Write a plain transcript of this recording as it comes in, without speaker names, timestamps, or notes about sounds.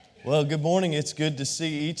Well, good morning. It's good to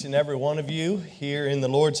see each and every one of you here in the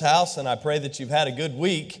Lord's house, and I pray that you've had a good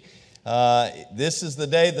week. This is the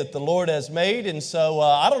day that the Lord has made, and so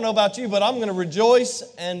I don't know about you, but I'm going to rejoice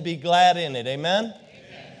and be glad in it. Amen?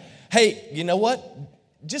 Amen? Hey, you know what?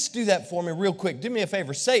 Just do that for me real quick. Do me a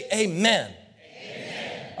favor. Say amen.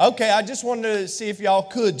 Amen. Okay, I just wanted to see if y'all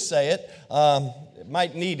could say it.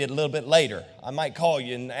 Might need it a little bit later. I might call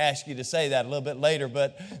you and ask you to say that a little bit later,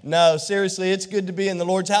 but no, seriously, it's good to be in the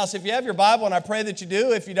Lord's house. If you have your Bible, and I pray that you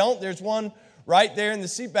do, if you don't, there's one right there in the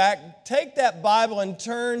seat back. Take that Bible and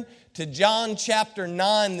turn to John chapter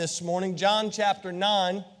 9 this morning, John chapter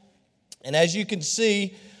 9. And as you can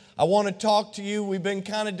see, I want to talk to you. We've been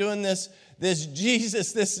kind of doing this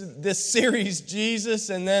series, Jesus,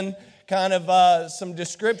 and then kind of some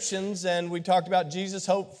descriptions, and we talked about Jesus,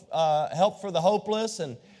 help for the hopeless,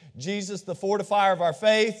 and Jesus, the fortifier of our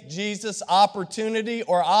faith, Jesus, opportunity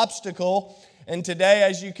or obstacle, and today,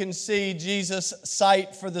 as you can see, Jesus,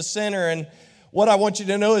 sight for the sinner. And what I want you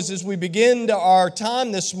to know is as we begin our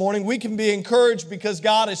time this morning, we can be encouraged because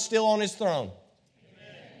God is still on His throne.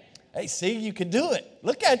 Amen. Hey, see, you can do it.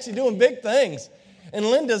 Look at you doing big things. And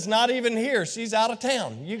Linda's not even here. She's out of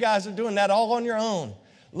town. You guys are doing that all on your own.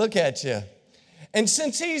 Look at you. And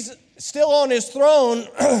since He's still on His throne,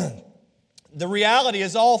 the reality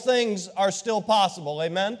is all things are still possible.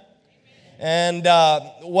 Amen? And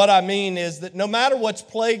what I mean is that no matter what's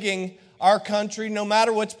plaguing our country, no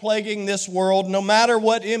matter what's plaguing this world, no matter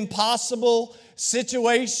what impossible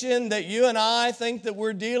situation that you and I think that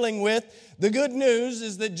we're dealing with, the good news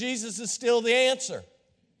is that Jesus is still the answer.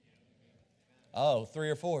 Oh, 3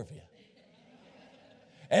 or 4 of you.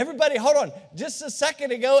 Everybody, hold on. Just a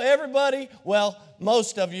second ago, everybody, well,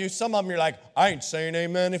 most of you, some of them, you're like, I ain't saying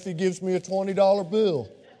amen if He gives me a $20 bill.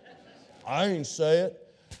 I ain't say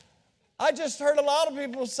it. I just heard a lot of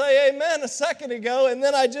people say amen a second ago, and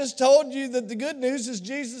then I just told you that the good news is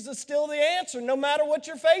Jesus is still the answer, no matter what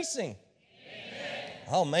you're facing. Amen.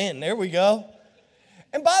 Oh, man, there we go.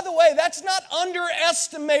 And by the way, that's not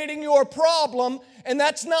underestimating your problem, and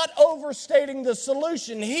that's not overstating the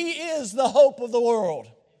solution. He is the hope of the world.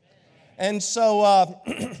 And so,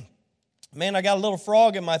 man, I got a little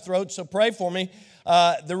frog in my throat, so pray for me.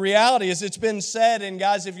 The reality is it's been said, and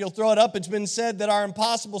guys, if you'll throw it up, it's been said that our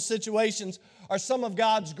impossible situations are some of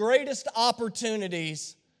God's greatest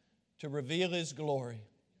opportunities to reveal His glory.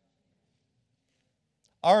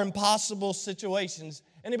 Our impossible situations.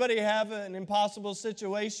 Anybody have an impossible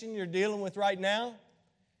situation you're dealing with right now?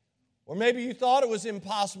 Or maybe you thought it was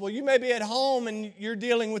impossible. You may be at home and you're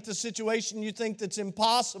dealing with the situation you think that's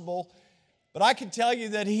impossible. But I can tell you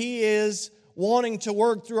that He is wanting to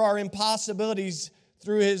work through our impossibilities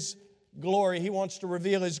through His glory. He wants to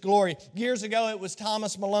reveal His glory. Years ago, it was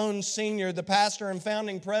Thomas Malone Sr., the pastor and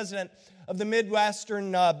founding president of the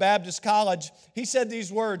Midwestern Baptist College. He said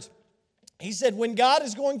these words. He said, when God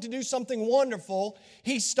is going to do something wonderful,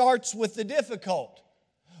 He starts with the difficult.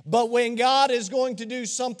 But when God is going to do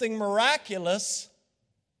something miraculous,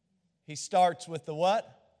 He starts with the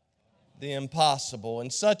what? The impossible.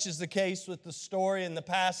 And such is the case with the story and the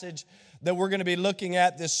passage that we're going to be looking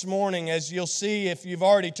at this morning. As you'll see, if you've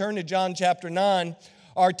already turned to John chapter 9,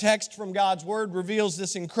 our text from God's Word reveals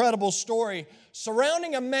this incredible story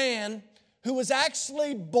surrounding a man who was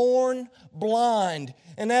actually born blind.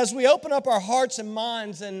 And as we open up our hearts and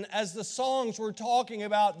minds, and as the songs were talking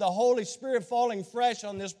about the Holy Spirit falling fresh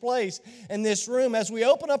on this place and this room, as we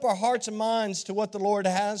open up our hearts and minds to what the Lord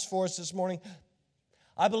has for us this morning,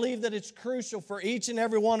 I believe that it's crucial for each and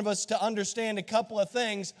every one of us to understand a couple of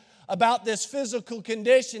things about this physical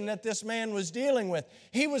condition that this man was dealing with.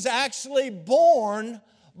 He was actually born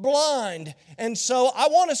blind. And so I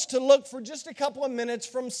want us to look for just a couple of minutes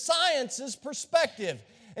from science's perspective.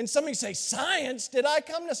 And somebody say, science? Did I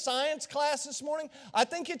come to science class this morning? I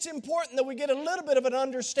think it's important that we get a little bit of an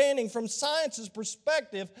understanding from science's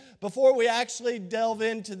perspective before we actually delve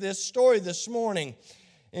into this story this morning.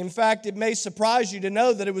 In fact, it may surprise you to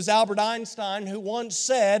know that it was Albert Einstein who once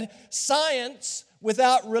said, science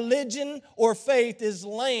without religion or faith is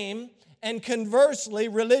lame, and conversely,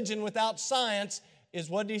 religion without science is,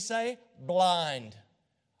 what did he say? Blind.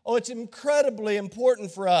 Oh, it's incredibly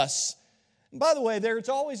important for us. And by the way, there's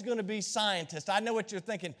always going to be scientists. I know what you're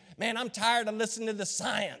thinking. Man, I'm tired of listening to the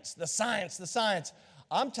science.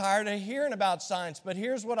 I'm tired of hearing about science, but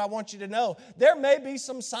here's what I want you to know. There may be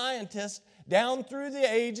some scientists down through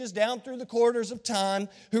the ages, down through the corridors of time,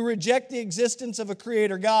 who reject the existence of a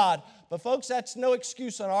creator God. But folks, that's no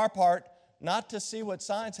excuse on our part not to see what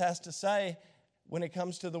science has to say when it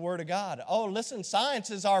comes to the Word of God. Oh, listen, science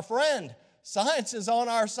is our friend. Science is on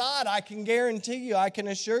our side. I can guarantee you, I can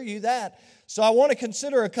assure you that. So I want to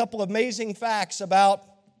consider a couple of amazing facts about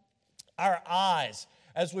our eyes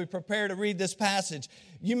as we prepare to read this passage.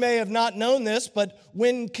 You may have not known this, but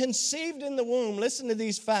when conceived in the womb, listen to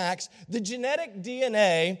these facts, the genetic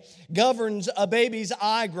DNA governs a baby's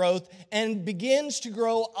eye growth and begins to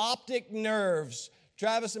grow optic nerves.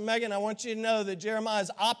 Travis and Megan, I want you to know that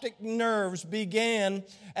Jeremiah's optic nerves began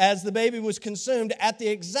as the baby was consumed at the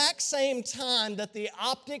exact same time that the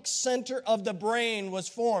optic center of the brain was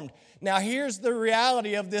formed. Now, here's the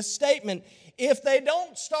reality of this statement. If they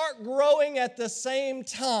don't start growing at the same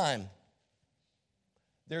time,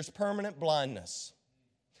 there's permanent blindness.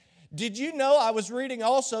 Did you know, I was reading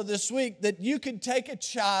also this week, that you could take a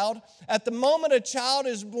child, at the moment a child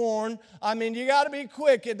is born, you got to be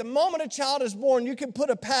quick. At the moment a child is born, you can put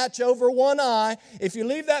a patch over one eye. If you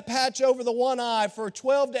leave that patch over the one eye for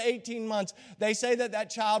 12 to 18 months, they say that that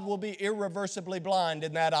child will be irreversibly blind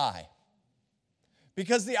in that eye.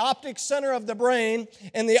 Because the optic center of the brain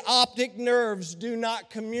and the optic nerves do not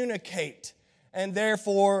communicate, and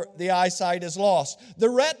therefore the eyesight is lost. The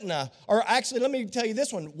retina, or actually let me tell you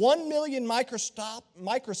this one, 1 million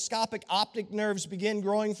microscopic optic nerves begin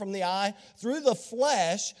growing from the eye through the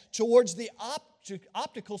flesh towards the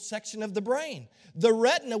optical section of the brain. The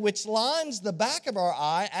retina, which lines the back of our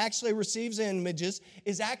eye, actually receives images,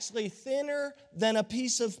 is actually thinner than a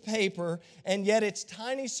piece of paper, and yet its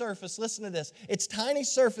tiny surface, listen to this, its tiny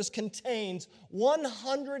surface contains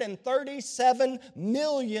 137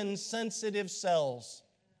 million sensitive cells.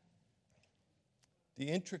 The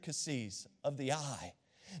intricacies of the eye.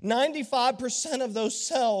 95% of those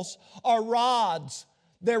cells are rods.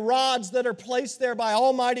 They're rods that are placed there by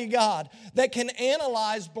Almighty God that can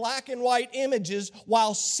analyze black and white images,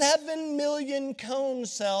 while 7 million cone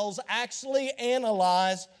cells actually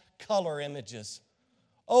analyze color images.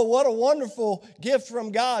 Oh, what a wonderful gift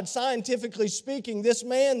from God. Scientifically speaking, this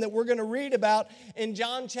man that we're going to read about in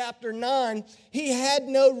John chapter 9, he had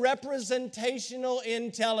no representational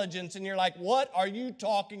intelligence. And you're like, what are you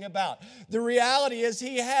talking about? The reality is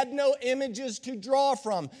he had no images to draw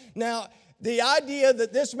from. Now, the idea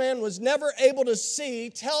that this man was never able to see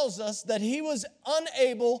tells us that he was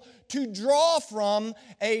unable to draw from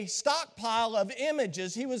a stockpile of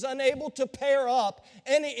images. He was unable to pair up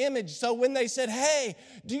any image. So when they said, hey,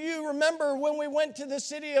 do you remember when we went to the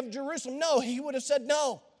city of Jerusalem? No, he would have said,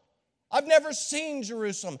 no. I've never seen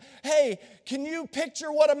Jerusalem. Hey, can you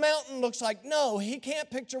picture what a mountain looks like? No, he can't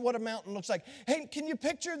picture what a mountain looks like. Hey, can you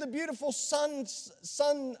picture the beautiful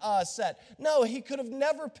sunset? No, he could have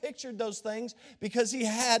never pictured those things because he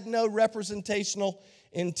had no representational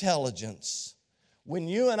intelligence. When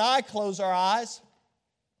you and I close our eyes,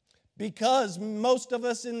 because most of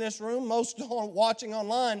us in this room, most watching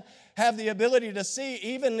online, have the ability to see,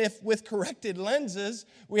 even if with corrected lenses,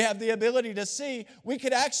 we have the ability to see, we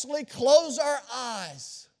could actually close our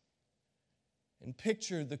eyes and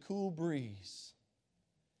picture the cool breeze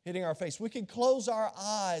hitting our face. We could close our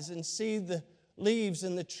eyes and see the leaves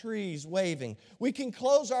in the trees waving. We can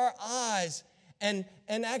close our eyes and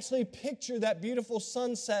actually picture that beautiful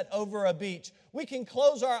sunset over a beach. We can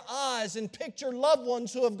close our eyes and picture loved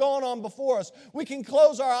ones who have gone on before us. We can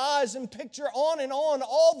close our eyes and picture on and on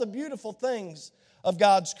all the beautiful things of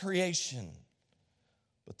God's creation.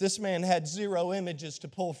 But this man had zero images to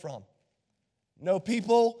pull from. No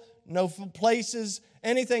people, no places,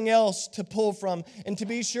 anything else to pull from. And to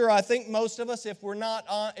be sure, I think most of us, if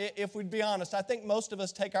we'd be honest, I think most of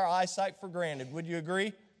us take our eyesight for granted. Would you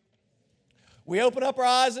agree? We open up our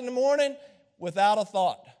eyes in the morning without a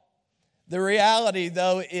thought. The reality,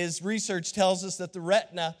 though, is research tells us that the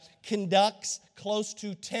retina conducts close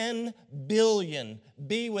to 10 billion,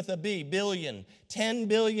 B with a B, billion, 10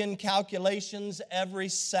 billion calculations every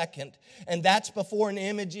second. And that's before an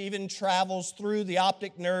image even travels through the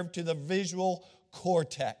optic nerve to the visual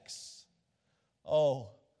cortex. Oh,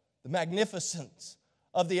 the magnificence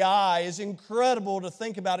of the eye is incredible to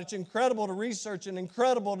think about. It's incredible to research and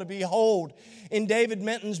incredible to behold. In David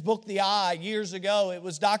Menton's book, The Eye, years ago, it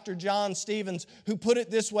was Dr. John Stevens who put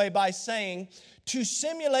it this way by saying, to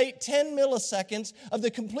simulate 10 milliseconds of the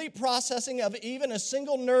complete processing of even a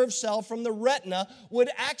single nerve cell from the retina would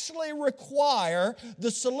actually require the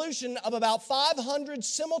solution of about 500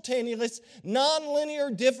 simultaneous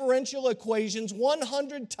nonlinear differential equations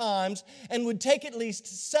 100 times and would take at least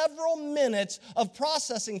several minutes of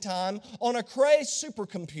processing time on a Cray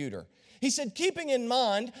supercomputer. He said, keeping in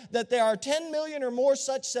mind that there are 10 million or more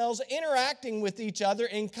such cells interacting with each other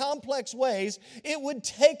in complex ways, it would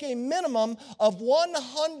take a minimum of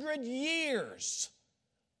 100 years.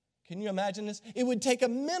 Can you imagine this? It would take a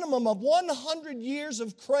minimum of 100 years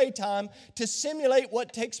of cray time to simulate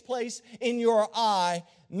what takes place in your eye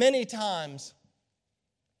many times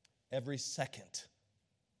every second.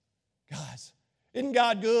 Guys, isn't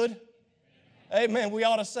God good? Amen. We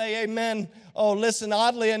ought to say amen. Oh, listen,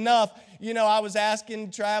 oddly enough, I was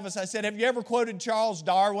asking Travis, I said, have you ever quoted Charles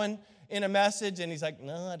Darwin in a message? And he's like,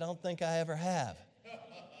 no, I don't think I ever have.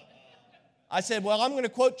 I said, well, I'm going to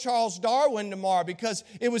quote Charles Darwin tomorrow because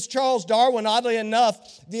it was Charles Darwin, oddly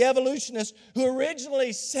enough, the evolutionist, who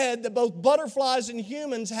originally said that both butterflies and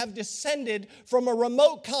humans have descended from a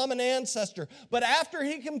remote common ancestor. But after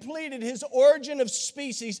he completed his Origin of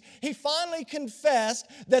Species, he finally confessed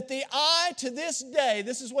that the eye to this day,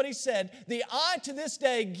 this is what he said, the eye to this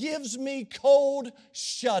day gives me cold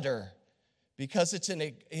shudder because it's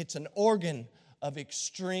an organ of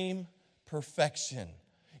extreme perfection.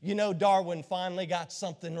 Darwin finally got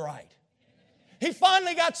something right. He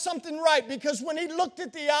finally got something right because when he looked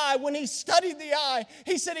at the eye, when he studied the eye,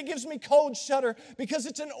 he said it gives me cold shudder because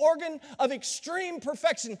it's an organ of extreme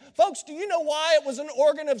perfection. Folks, do you know why it was an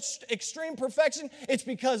organ of extreme perfection? It's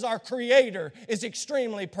because our Creator is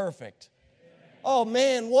extremely perfect. Oh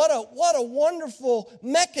man, what a wonderful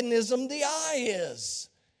mechanism the eye is.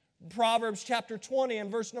 Proverbs chapter 20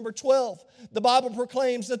 and verse number 12, the Bible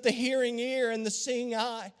proclaims that the hearing ear and the seeing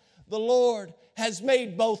eye, the Lord has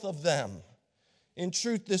made both of them. In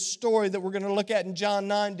truth, this story that we're going to look at in John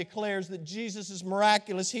 9 declares that Jesus'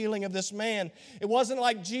 miraculous healing of this man, it wasn't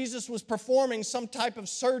like Jesus was performing some type of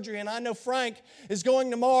surgery, and I know Frank is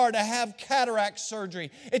going tomorrow to have cataract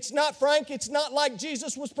surgery. It's not like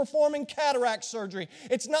Jesus was performing cataract surgery.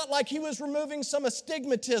 It's not like he was removing some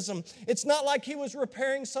astigmatism. It's not like he was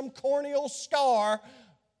repairing some corneal scar.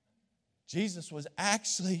 Jesus was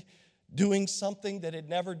actually doing something that had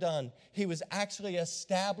never done. He was actually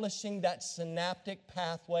establishing that synaptic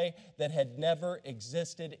pathway that had never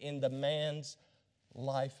existed in the man's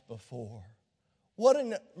life before. What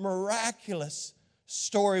a miraculous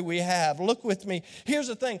story we have. Look with me. Here's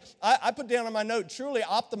the thing. I put down on my note, truly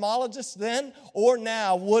ophthalmologists then or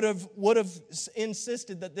now would have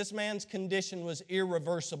insisted that this man's condition was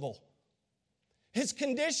irreversible. His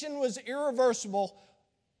condition was irreversible.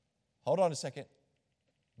 Hold on a second.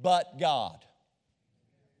 But God.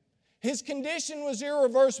 His condition was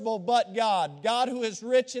irreversible, but God. God who is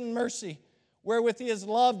rich in mercy, wherewith He has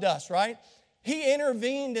loved us, right? He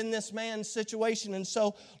intervened in this man's situation. And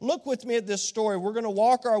so look with me at this story. We're going to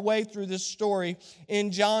walk our way through this story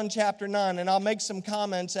in John chapter 9, and I'll make some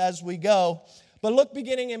comments as we go. But look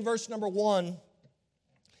beginning in verse number 1.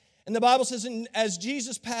 And the Bible says, and as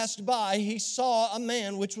Jesus passed by, He saw a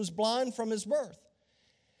man which was blind from his birth.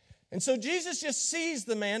 And so Jesus just sees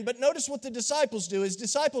the man, but notice what the disciples do. His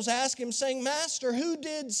disciples ask Him, saying, Master, who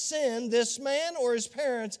did sin, this man or his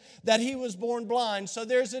parents, that he was born blind? So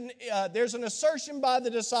there's an assertion by the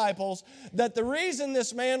disciples that the reason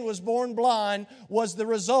this man was born blind was the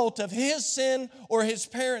result of his sin or his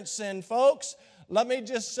parents' sin. Folks, let me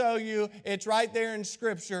just show you, it's right there in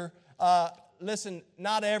Scripture. Listen,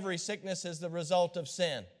 not every sickness is the result of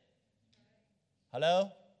sin.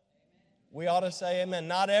 Hello? We ought to say amen.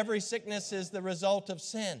 Not every sickness is the result of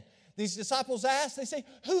sin. These disciples ask, they say,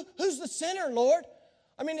 who's the sinner, Lord?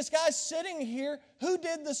 I mean, this guy's sitting here. Who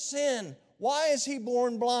did the sin? Why is he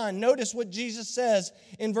born blind? Notice what Jesus says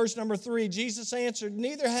in verse number 3. Jesus answered,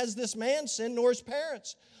 neither has this man sinned nor his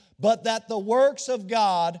parents, but that the works of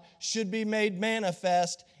God should be made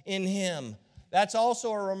manifest in him. That's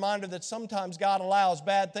also a reminder that sometimes God allows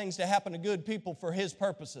bad things to happen to good people for His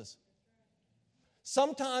purposes.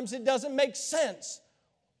 Sometimes it doesn't make sense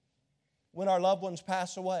when our loved ones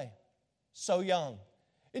pass away so young.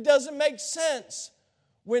 It doesn't make sense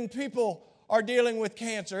when people are dealing with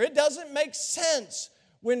cancer. It doesn't make sense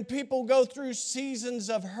when people go through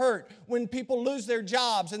seasons of hurt, when people lose their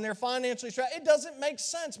jobs and they're financially stressed. It doesn't make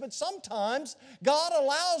sense, but sometimes God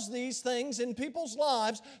allows these things in people's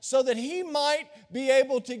lives so that He might be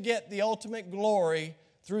able to get the ultimate glory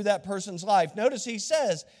through that person's life. Notice he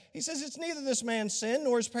says, it's neither this man's sin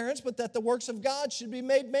nor his parents, but that the works of God should be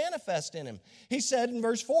made manifest in him. He said in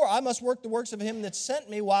verse 4, I must work the works of Him that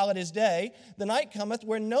sent me while it is day. The night cometh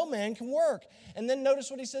where no man can work. And then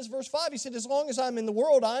notice what he says, verse 5. He said, as long as I'm in the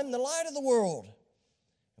world, I'm the light of the world.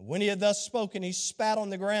 And when he had thus spoken, he spat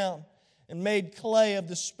on the ground and made clay of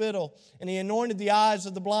the spittle. And he anointed the eyes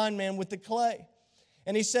of the blind man with the clay.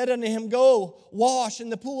 And he said unto him, go wash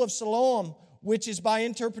in the pool of Siloam, which is by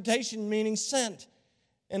interpretation meaning sent.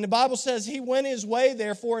 And the Bible says he went his way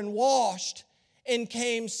therefore and washed, and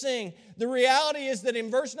came seeing. The reality is that in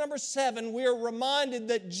verse number 7, we are reminded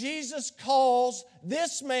that Jesus calls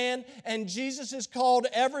this man and Jesus has called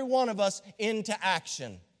every one of us into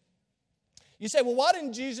action. You say, well, why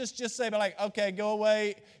didn't Jesus just say, like, okay, go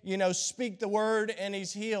away, speak the word and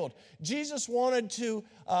he's healed? Jesus wanted to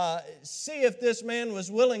see if this man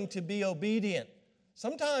was willing to be obedient.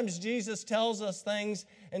 Sometimes Jesus tells us things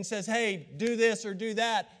and says, hey, do this or do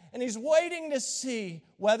that. And he's waiting to see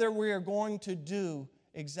whether we are going to do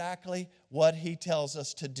exactly what he tells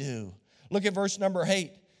us to do. Look at verse number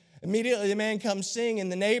 8. Immediately the man comes seeing,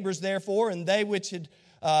 and the neighbors therefore, and they which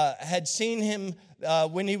had seen him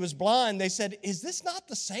when he was blind, they said, is this not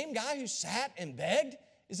the same guy who sat and begged?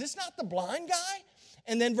 Is this not the blind guy?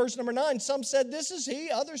 And then verse number 9, some said, this is he.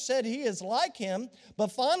 Others said, he is like him.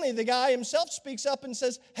 But finally the guy himself speaks up and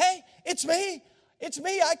says, hey, it's me. It's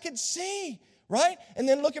me. I could see. Right? And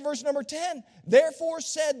then look at verse number 10. Therefore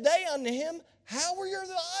said they unto him, how were your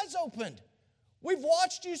eyes opened? We've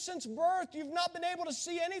watched you since birth. You've not been able to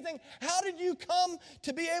see anything. How did you come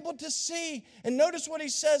to be able to see? And notice what he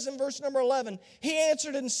says in verse number 11. He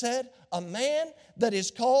answered and said, a man that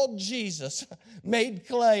is called Jesus made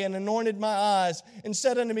clay and anointed my eyes and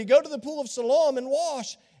said unto me, go to the pool of Siloam and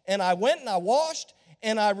wash. And I went and I washed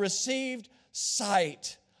and I received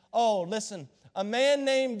sight. Oh, listen. A man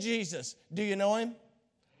named Jesus. Do you know him?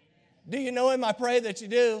 Do you know him? I pray that you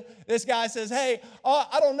do. This guy says, hey,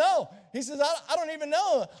 I don't know. He says, I don't even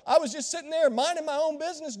know. I was just sitting there minding my own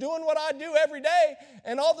business, doing what I do every day.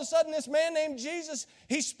 And all of a sudden, this man named Jesus,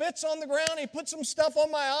 he spits on the ground. He puts some stuff on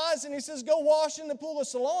my eyes. And he says, go wash in the pool of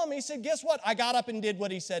Siloam. He said, guess what? I got up and did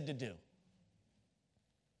what he said to do.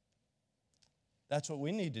 That's what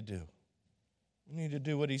we need to do. We need to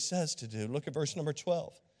do what he says to do. Look at verse number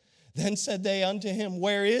 12. Then said they unto him,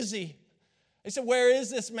 where is he? They said, where is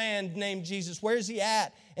this man named Jesus? Where is he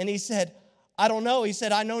at? And he said, I don't know. He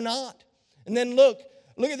said, I know not. And then look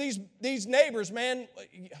at these neighbors, man.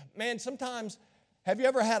 Man, sometimes, have you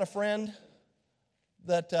ever had a friend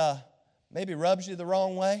that maybe rubs you the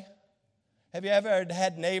wrong way? Have you ever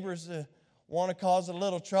had neighbors that want to cause a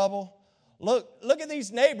little trouble? Look at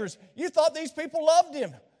these neighbors. You thought these people loved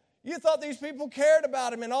him. You thought these people cared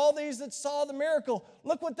about him, and all these that saw the miracle,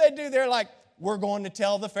 look what they do. They're like, we're going to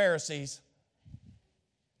tell the Pharisees.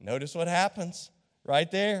 Notice what happens right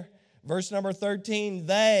there. Verse number 13,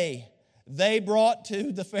 they brought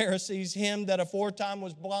to the Pharisees him that aforetime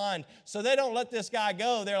was blind. So they don't let this guy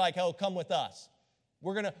go. They're like, oh, come with us.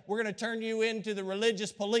 We're gonna turn you into the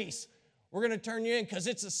religious police. We're going to turn you in because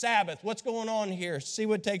it's a Sabbath. What's going on here? See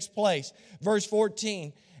what takes place. Verse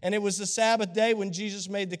 14. And it was the Sabbath day when Jesus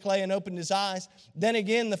made the clay and opened his eyes. Then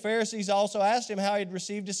again the Pharisees also asked him how he had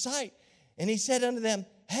received his sight. And he said unto them,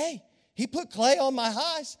 hey, he put clay on my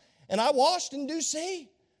eyes, and I washed and do see.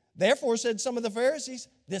 Therefore said some of the Pharisees,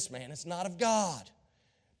 this man is not of God,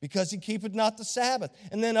 because he keepeth not the Sabbath.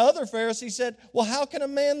 And then other Pharisees said, well, how can a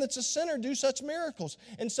man that's a sinner do such miracles?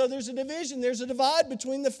 And so there's a division, there's a divide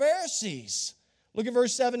between the Pharisees. Look at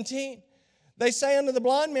verse 17. They say unto the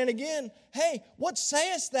blind man again, hey, what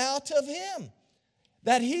sayest thou of him?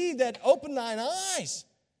 That he that opened thine eyes.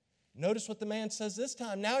 Notice what the man says this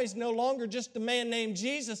time. Now he's no longer just a man named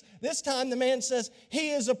Jesus. This time the man says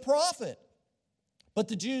he is a prophet. But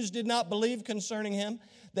the Jews did not believe concerning him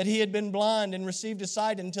that he had been blind and received his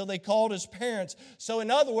sight until they called his parents. So in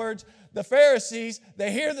other words, the Pharisees,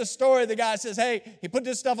 they hear the story. The guy says, hey, he put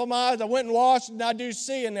this stuff on my eyes. I went and washed and I do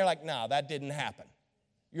see. And they're like, no, that didn't happen.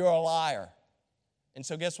 You're a liar. And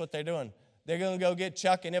so guess what they're doing? They're going to go get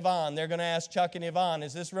Chuck and Yvonne. They're going to ask Chuck and Yvonne,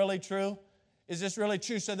 is this really true? Is this really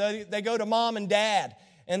true? So they go to mom and dad,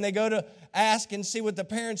 and they go to ask and see what the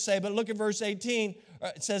parents say. But look at verse 18.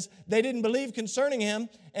 It says, they didn't believe concerning him,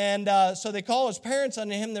 and so they call his parents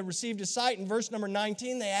unto him that received his sight. In verse number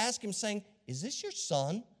 19, they ask him, saying, is this your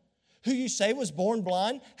son, who you say was born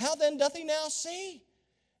blind? How then doth he now see?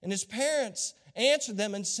 And his parents answered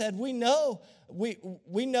them and said, we know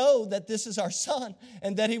that this is our son,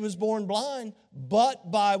 and that he was born blind, but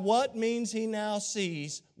by what means he now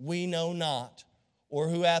sees, we know not. Or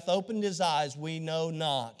who hath opened his eyes, we know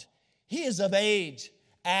not. He is of age.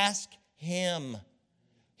 Ask him.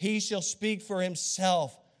 He shall speak for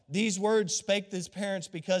himself. These words spake his parents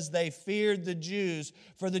because they feared the Jews.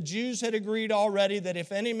 For the Jews had agreed already that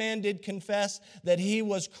if any man did confess that he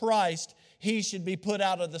was Christ, he should be put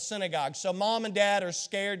out of the synagogue. So mom and dad are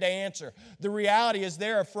scared to answer. The reality is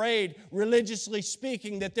they're afraid, religiously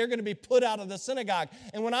speaking, that they're going to be put out of the synagogue.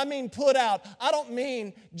 And when I mean put out, I don't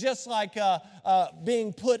mean just like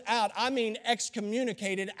being put out. I mean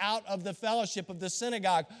excommunicated out of the fellowship of the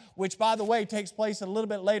synagogue, which, by the way, takes place a little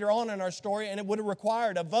bit later on in our story, and it would have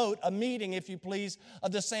required a vote, a meeting, if you please,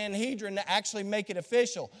 of the Sanhedrin to actually make it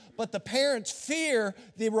official. But the parents fear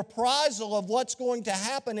the reprisal of what's going to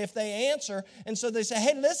happen if they answer, and so they say,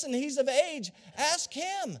 hey, listen, he's of age, ask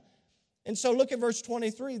him. And so look at verse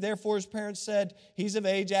 23. Therefore his parents said, he's of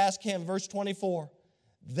age, ask him. Verse 24.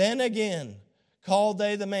 Then again called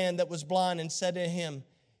they the man that was blind and said to him,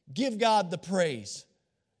 give God the praise.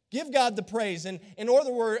 Give God the praise. And in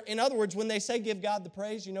other words, when they say give God the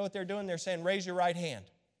praise, you know what they're doing? They're saying raise your right hand.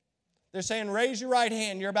 They're saying raise your right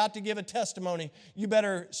hand. You're about to give a testimony. You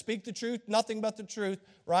better speak the truth, nothing but the truth,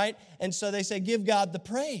 right? And so they say give God the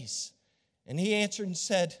praise. And he answered and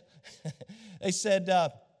said, they said,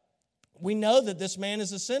 we know that this man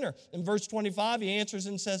is a sinner. In verse 25, he answers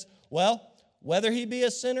and says, well, whether he be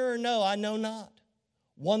a sinner or no, I know not.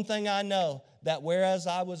 One thing I know, that whereas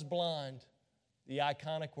I was blind, the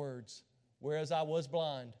iconic words, whereas I was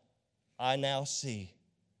blind, I now see.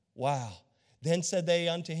 Wow. Then said they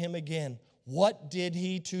unto him again, what did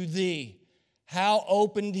he to thee? How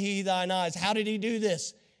opened he thine eyes? How did he do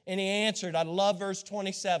this? And he answered, I love verse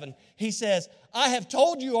 27. He says, I have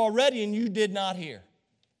told you already and you did not hear.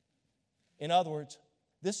 In other words,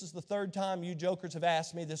 this is the third time you jokers have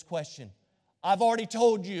asked me this question. I've already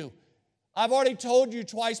told you. I've already told you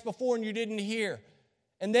twice before and you didn't hear.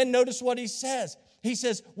 And then notice what he says. He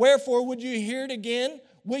says, wherefore would you hear it again?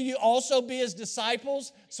 Will you also be his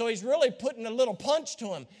disciples? So he's really putting a little punch to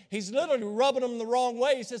him. He's literally rubbing them the wrong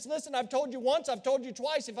way. He says, listen, I've told you once, I've told you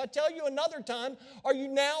twice. If I tell you another time, are you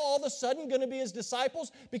now all of a sudden going to be his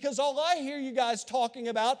disciples? Because all I hear you guys talking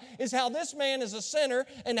about is how this man is a sinner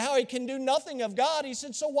and how he can do nothing of God. He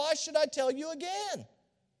said, so why should I tell you again?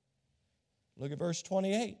 Look at verse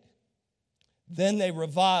 28. Then they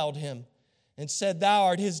reviled him and said, thou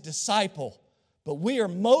art his disciple, but we are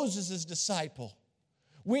Moses' disciple.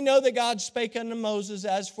 We know that God spake unto Moses,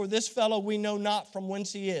 as for this fellow we know not from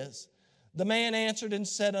whence he is. The man answered and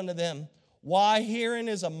said unto them, why, herein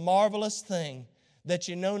is a marvelous thing, that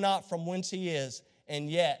you know not from whence he is, and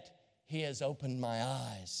yet he has opened my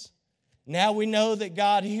eyes. Now we know that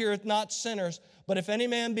God heareth not sinners, but if any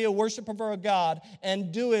man be a worshiper of God,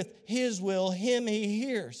 and doeth his will, him he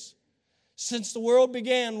hears. Since the world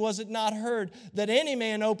began, was it not heard that any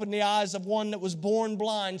man opened the eyes of one that was born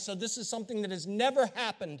blind? So this is something that has never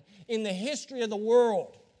happened in the history of the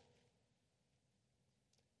world.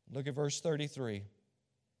 Look at verse 33.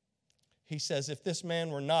 He says, if this man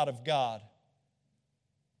were not of God,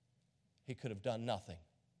 he could have done nothing.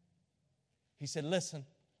 He said, listen,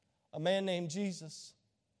 a man named Jesus.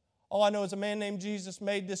 All I know is a man named Jesus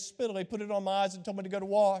made this spittle. He put it on my eyes and told me to go to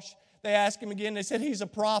wash. They asked him again. They said he's a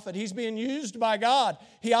prophet. He's being used by God.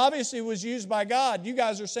 He obviously was used by God. You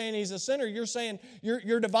guys are saying he's a sinner. You're saying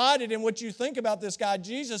you're divided in what you think about this guy,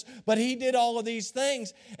 Jesus. But he did all of these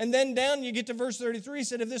things. And then down you get to verse 33. He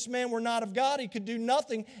said if this man were not of God, he could do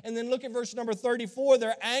nothing. And then look at verse number 34.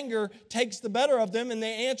 Their anger takes the better of them. And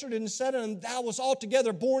they answered and said unto him, thou wast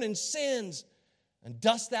altogether born in sins. And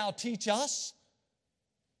dost thou teach us?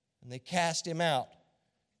 And they cast him out.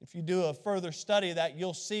 If you do a further study of that,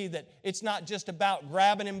 you'll see that it's not just about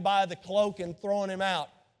grabbing him by the cloak and throwing him out.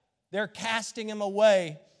 They're casting him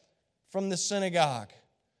away from the synagogue.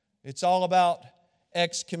 It's all about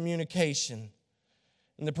excommunication.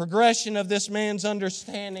 And the progression of this man's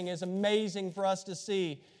understanding is amazing for us to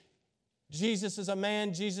see. Jesus is a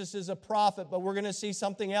man, Jesus is a prophet, but we're going to see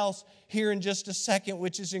something else here in just a second,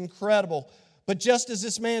 which is incredible. But just as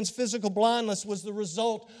this man's physical blindness was the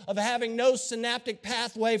result of having no synaptic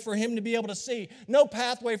pathway for him to be able to see, no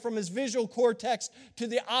pathway from his visual cortex to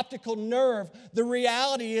the optical nerve, the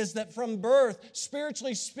reality is that from birth,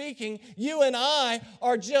 spiritually speaking, you and I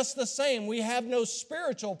are just the same. We have no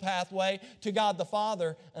spiritual pathway to God the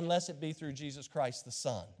Father unless it be through Jesus Christ the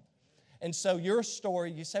Son. And so your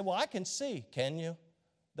story, you say, well, I can see. Can you?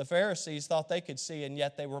 The Pharisees thought they could see, and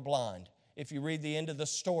yet they were blind. If you read the end of the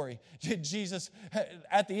story, Jesus,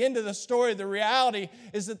 at the end of the story, the reality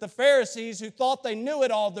is that the Pharisees who thought they knew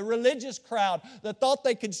it all, the religious crowd that thought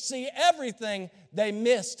they could see everything, they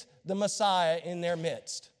missed the Messiah in their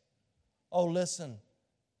midst. Oh, listen,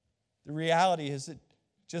 the reality is that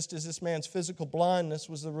just as this man's physical blindness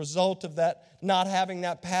was the result of that not having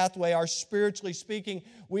that pathway, our spiritually speaking,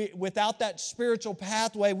 without that spiritual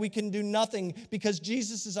pathway, we can do nothing because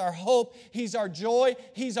Jesus is our hope, He's our joy,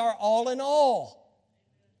 He's our all in all.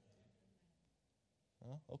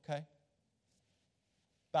 Okay.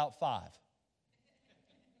 About 5.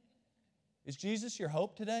 Is Jesus your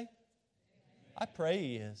hope today? I pray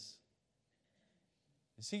He is.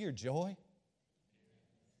 Is He your joy?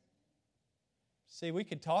 See, we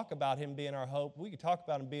could talk about Him being our hope. We could talk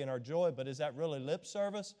about Him being our joy, but is that really lip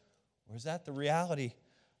service? Or is that the reality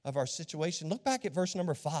of our situation? Look back at verse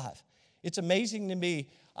number 5. It's amazing to me.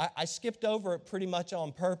 I skipped over it pretty much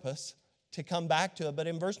on purpose to come back to it. But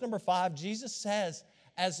in verse number 5, Jesus says,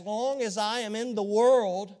 as long as I am in the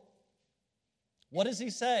world, what does He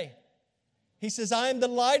say? He says, I am the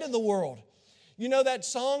light of the world. You know that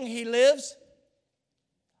song, He lives?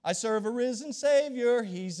 I serve a risen Savior.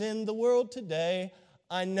 He's in the world today.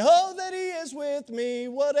 I know that He is with me,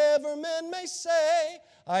 whatever men may say.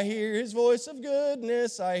 I hear His voice of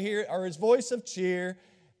goodness, His voice of cheer.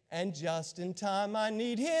 And just in time I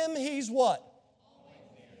need Him, He's what?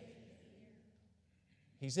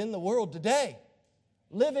 He's in the world today,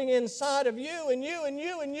 living inside of you and you and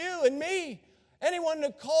you and you and me. Anyone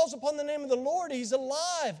that calls upon the name of the Lord, He's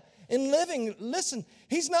alive and living. Listen,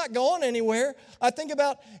 He's not going anywhere. I think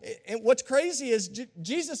about, what's crazy is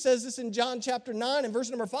Jesus says this in John chapter 9 and verse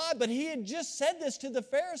number 5, but He had just said this to the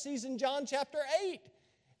Pharisees in John chapter 8.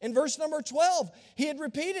 In verse number 12, He had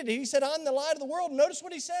repeated it. He said, I'm the light of the world. Notice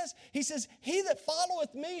what He says. He says, He that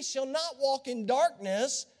followeth me shall not walk in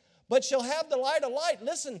darkness, but shall have the light of light.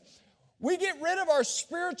 Listen, we get rid of our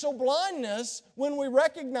spiritual blindness when we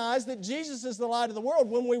recognize that Jesus is the light of the world.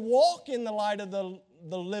 When we walk in the light of the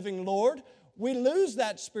living Lord, we lose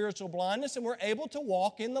that spiritual blindness and we're able to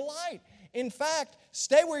walk in the light. In fact,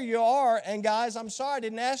 stay where you are, and guys, I'm sorry I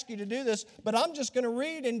didn't ask you to do this, but I'm just going to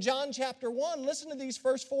read in John chapter 1. Listen to these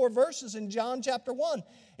first 4 verses in John chapter 1.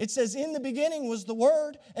 It says, in the beginning was the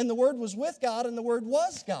Word, and the Word was with God, and the Word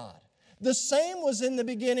was God. The same was in the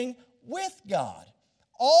beginning with God.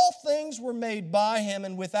 All things were made by Him,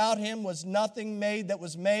 and without Him was nothing made that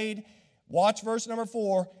was made. Watch verse number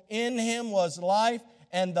 4. In Him was life,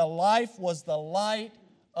 and the life was the light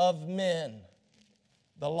of men.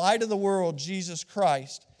 The light of the world, Jesus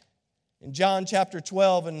Christ. In John chapter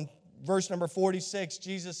 12 and verse number 46,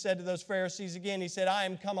 Jesus said to those Pharisees again, He said, I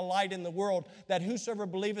am come a light in the world, that whosoever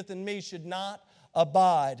believeth in me should not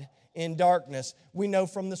abide in darkness. We know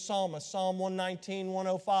from the psalmist, Psalm 119,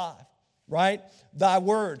 105, right? Thy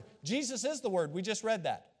word. Jesus is the Word. We just read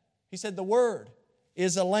that. He said, the Word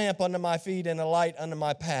is a lamp unto my feet and a light unto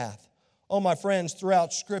my path. Oh, my friends,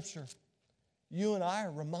 throughout Scripture, you and I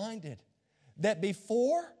are reminded that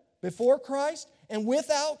before Christ and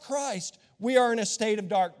without Christ, we are in a state of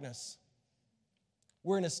darkness.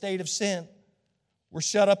 We're in a state of sin. We're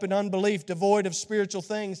shut up in unbelief, devoid of spiritual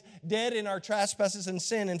things, dead in our trespasses and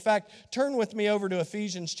sin. In fact, turn with me over to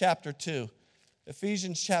Ephesians chapter 2.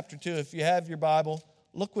 Ephesians chapter 2. If you have your Bible,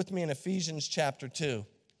 look with me in Ephesians chapter 2.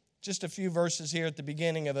 Just a few verses here at the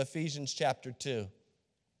beginning of Ephesians chapter 2.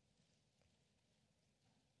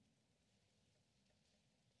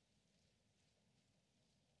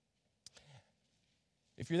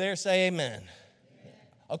 If you're there, say amen.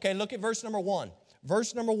 Okay, look at verse number 1.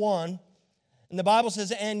 Verse number 1, and the Bible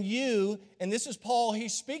says, and you, and this is Paul,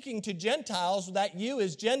 he's speaking to Gentiles, that you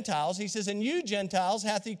is Gentiles. He says, and you Gentiles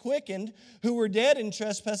hath He quickened, who were dead in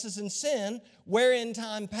trespasses and sin, where in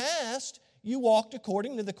time past you walked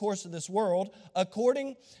according to the course of this world,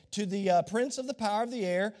 according to the prince of the power of the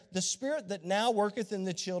air, the spirit that now worketh in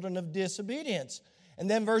the children of disobedience. And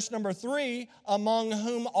then verse number 3, among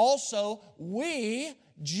whom also we,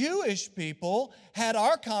 Jewish people, had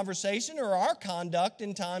our conversation or our conduct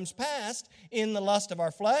in times past in the lust of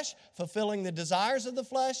our flesh, fulfilling the desires of the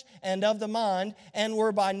flesh and of the mind, and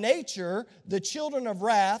were by nature the children of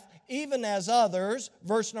wrath, even as others.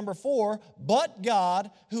 Verse number 4, but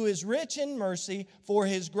God, who is rich in mercy, for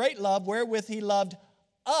His great love wherewith He loved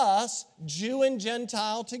us, Jew and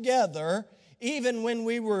Gentile together, even when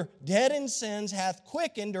we were dead in sins, hath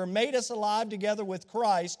quickened or made us alive together with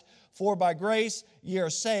Christ. For by grace ye are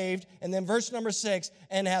saved. And then verse number 6,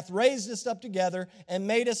 and hath raised us up together and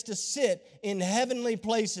made us to sit in heavenly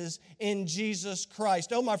places in Jesus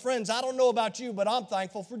Christ. Oh, my friends, I don't know about you, but I'm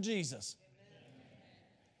thankful for Jesus.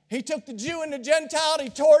 He took the Jew and the Gentile, He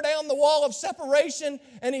tore down the wall of separation,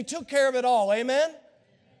 and He took care of it all. Amen?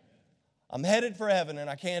 I'm headed for heaven, and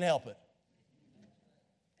I can't help it.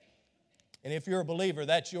 And if you're a believer,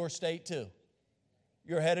 that's your state too.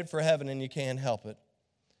 You're headed for heaven and you can't help it.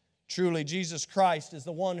 Truly, Jesus Christ is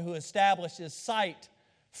the one who establishes sight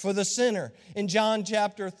for the sinner. In John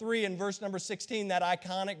chapter 3 and verse number 16, that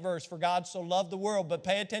iconic verse, for God so loved the world, but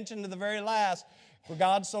pay attention to the very last, for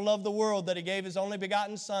God so loved the world that He gave His only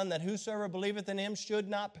begotten Son, that whosoever believeth in Him should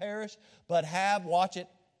not perish, but have, watch it,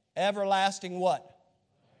 everlasting what?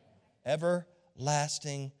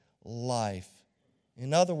 everlasting life.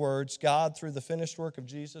 In other words, God, through the finished work of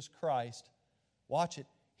Jesus Christ, watch it,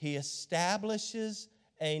 He establishes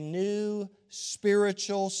a new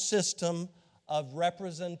spiritual system of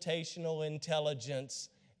representational intelligence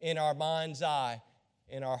in our mind's eye,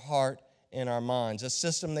 in our heart, in our minds. A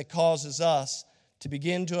system that causes us to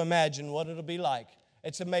begin to imagine what it'll be like.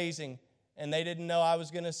 It's amazing. And they didn't know I was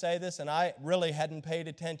going to say this, and I really hadn't paid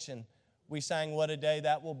attention. We sang, "What a Day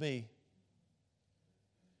That Will Be.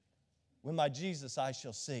 When my Jesus I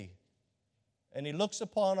shall see. And He looks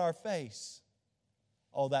upon our face.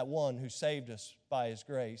 Oh, that one who saved us by His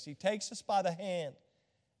grace. He takes us by the hand,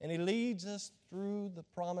 and He leads us through the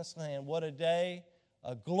promised land. What a day,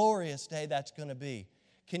 a glorious day that's going to be."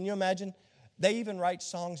 Can you imagine? They even write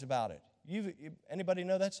songs about it. Anybody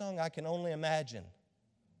know that song? I Can Only Imagine.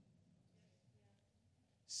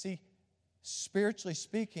 See, spiritually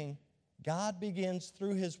speaking, God begins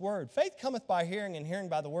through His Word. Faith cometh by hearing, and hearing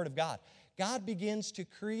by the Word of God. God begins to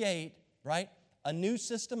create, right, a new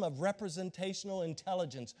system of representational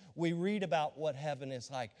intelligence. We read about what heaven is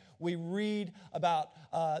like. We read about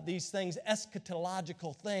these things,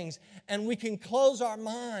 eschatological things, and we can close our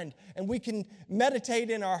mind and we can meditate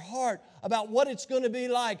in our heart about what it's going to be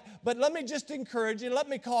like. But let me just encourage you, let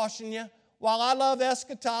me caution you. While I love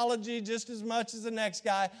eschatology just as much as the next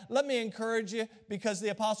guy, let me encourage you, because the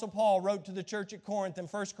Apostle Paul wrote to the church at Corinth in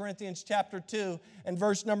 1 Corinthians chapter 2 and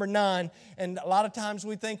verse number 9. And a lot of times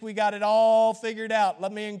we think we got it all figured out.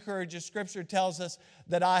 Let me encourage you. Scripture tells us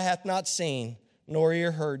that eye hath not seen, nor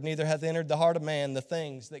ear heard, neither hath entered the heart of man the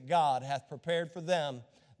things that God hath prepared for them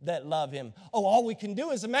that love Him. Oh, all we can do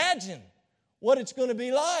is imagine what it's going to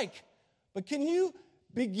be like. But can you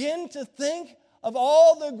begin to think of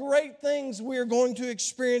all the great things we are going to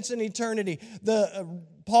experience in eternity?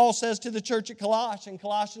 Paul says to the church at Colossians, in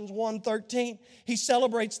Colossians 1:13, he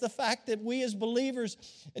celebrates the fact that we as believers,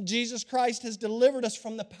 Jesus Christ has delivered us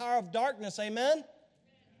from the power of darkness. Amen?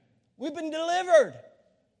 We've been delivered.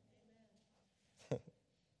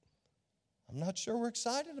 I'm not sure we're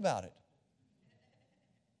excited about it.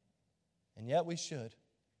 And yet we should.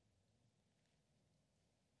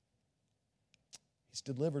 He's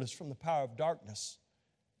delivered us from the power of darkness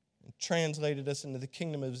and translated us into the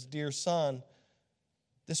kingdom of His dear Son.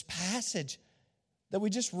 This passage that we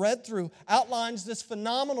just read through outlines this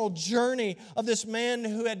phenomenal journey of this man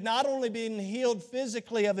who had not only been healed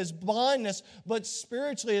physically of his blindness, but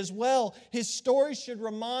spiritually as well. His story should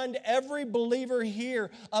remind every believer here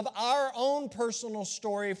of our own personal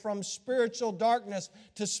story from spiritual darkness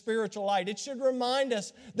to spiritual light. It should remind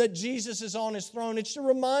us that Jesus is on His throne. It should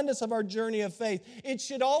remind us of our journey of faith. It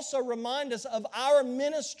should also remind us of our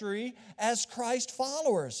ministry as Christ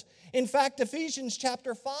followers. In fact, Ephesians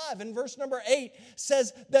chapter 5 and verse number 8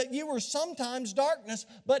 says that you were sometimes darkness,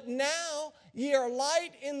 but now ye are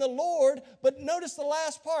light in the Lord. But notice the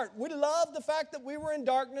last part. We love the fact that we were in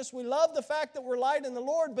darkness. We love the fact that we're light in the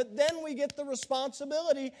Lord. But then we get the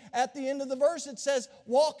responsibility at the end of the verse. It says,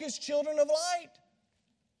 walk as children of light.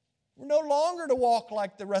 We're no longer to walk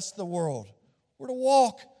like the rest of the world. We're to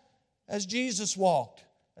walk as Jesus walked,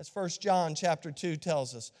 as 1 John chapter 2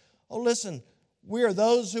 tells us. Oh, listen. We are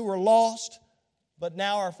those who were lost, but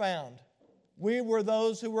now are found. We were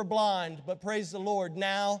those who were blind, but praise the Lord,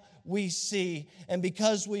 now we see. And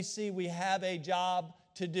because we see, we have a job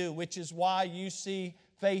to do, which is why you see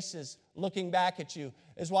faces looking back at you.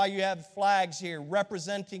 Is why you have flags here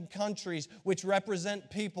representing countries which represent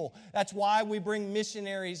people. That's why we bring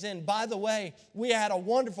missionaries in. By the way, we had a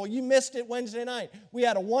wonderful, you missed it Wednesday night, we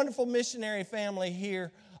had a wonderful missionary family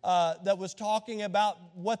here that was talking about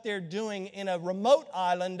what they're doing in a remote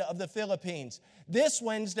island of the Philippines. This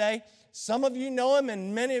Wednesday, some of you know him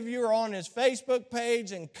and many of you are on his Facebook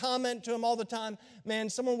page and comment to him all the time. Man,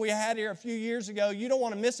 someone we had here a few years ago, you don't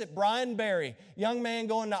want to miss it. Brian Berry, young man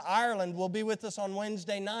going to Ireland, will be with us on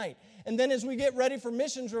Wednesday night. And then as we get ready for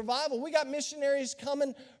missions revival, we got missionaries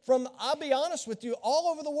coming from, I'll be honest with you,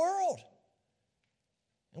 all over the world.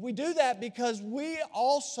 And we do that because we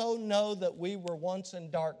also know that we were once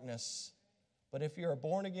in darkness. But if you're a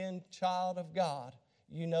born-again child of God,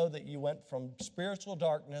 you know that you went from spiritual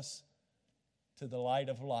darkness to the light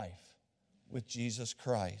of life with Jesus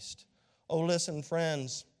Christ. Oh, listen,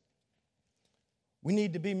 friends, we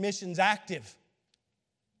need to be missions active.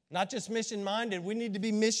 Not just mission-minded, we need to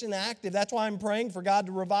be mission active. That's why I'm praying for God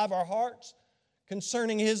to revive our hearts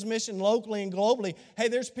concerning His mission locally and globally. Hey,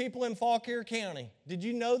 there's people in Fauquier County. Did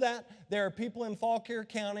you know that? There are people in Fauquier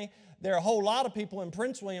County. There are a whole lot of people in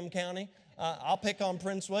Prince William County. I'll pick on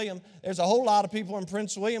Prince William. There's a whole lot of people in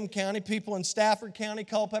Prince William County, people in Stafford County,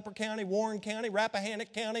 Culpeper County, Warren County,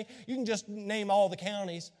 Rappahannock County. You can just name all the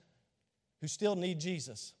counties. who still need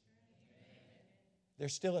Jesus. They're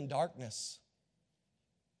still in darkness.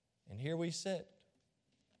 And here we sit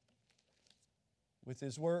with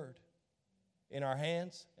His Word in our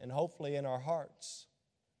hands and hopefully in our hearts.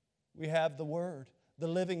 We have the Word, the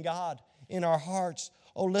living God, in our hearts.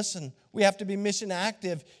 Oh, listen, we have to be mission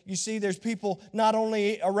active. You see, there's people not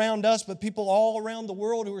only around us, but people all around the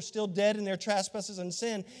world who are still dead in their trespasses and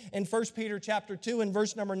sin. And 1 Peter chapter 2 and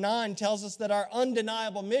verse number 9 tells us that our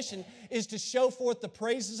undeniable mission is to show forth the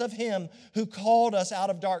praises of Him who called us out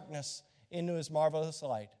of darkness into His marvelous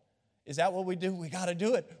light. Is that what we do? We got to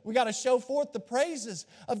do it. We got to show forth the praises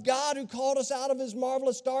of God who called us out of His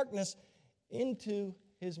marvelous darkness into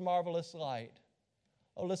His marvelous light.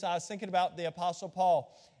 Oh, listen, I was thinking about the Apostle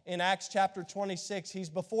Paul. In Acts chapter 26, he's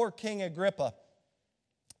before King Agrippa.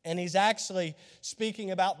 And he's actually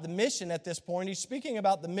speaking about the mission at this point. He's speaking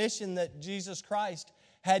about the mission that Jesus Christ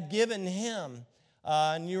had given him.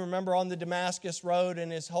 And you remember on the Damascus Road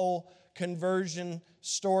and his whole conversion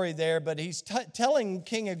story there. But he's telling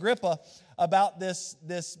King Agrippa about this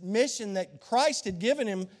mission that Christ had given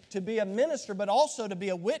him to be a minister, but also to be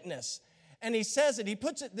a witness. And he says it, he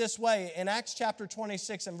puts it this way in Acts chapter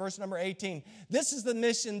 26 and verse number 18. This is the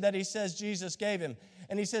mission that he says Jesus gave him.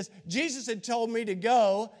 And he says, Jesus had told me to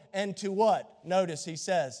go and to what? Notice he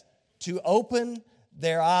says, to open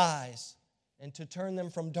their eyes and to turn them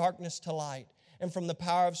from darkness to light and from the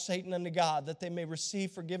power of Satan unto God, that they may receive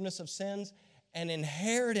forgiveness of sins and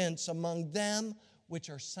inheritance among them which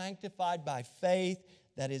are sanctified by faith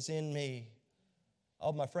that is in me.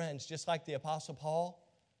 Oh, my friends, just like the Apostle Paul,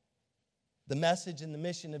 the message and the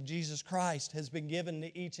mission of Jesus Christ has been given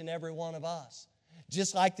to each and every one of us.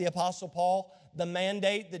 Just like the Apostle Paul, the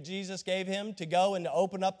mandate that Jesus gave him to go and to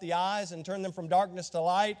open up the eyes and turn them from darkness to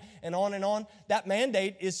light and on, that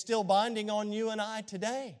mandate is still binding on you and I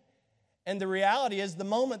today. And the reality is the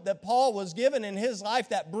moment that Paul was given in his life,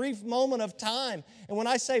 that brief moment of time, and when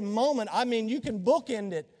I say moment, I mean you can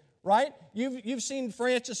bookend it, right? You've seen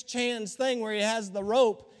Francis Chan's thing where he has the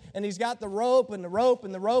rope, and he's got the rope and the rope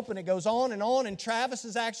and the rope, and it goes on. And Travis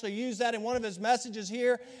has actually used that in one of his messages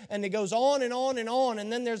here, and it goes on.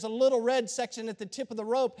 And then there's a little red section at the tip of the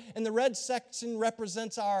rope, and the red section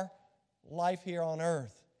represents our life here on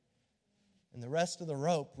earth. And the rest of the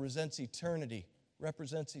rope represents eternity.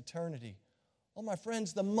 Oh, my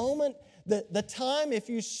friends, the moment, the time, if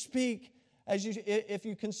you speak, if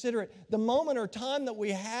you consider it, the moment or time that we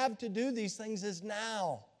have to do these things is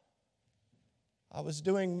now. I was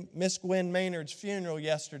doing Miss Gwen Maynard's funeral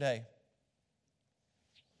yesterday.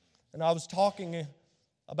 And I was talking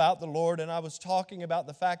about the Lord, and I was talking about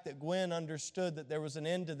the fact that Gwen understood that there was an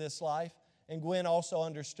end to this life, and Gwen also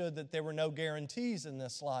understood that there were no guarantees in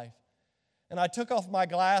this life. And I took off my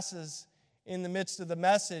glasses in the midst of the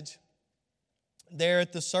message there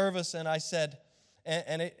at the service, and I said,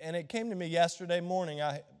 and it came to me yesterday morning,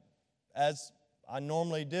 as I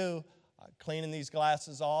normally do, cleaning these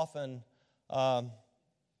glasses off, and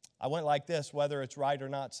I went like this, whether it's right or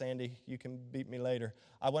not, Sandy, you can beat me later.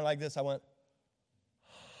 I went like this, now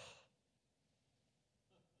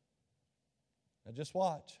just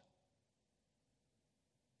watch.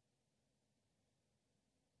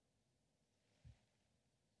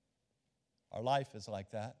 Our life is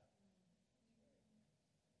like that.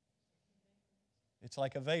 It's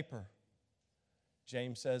like a vapor.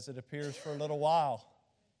 James says it appears for a little while,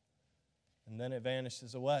 and then it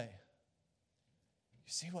vanishes away.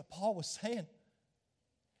 You see what Paul was saying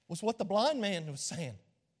was what the blind man was saying.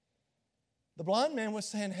 The blind man was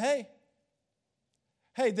saying, hey,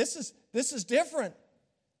 this is different.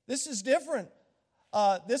 This is different.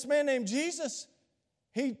 This man named Jesus,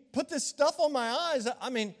 he put this stuff on my eyes. I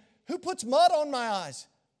mean, who puts mud on my eyes?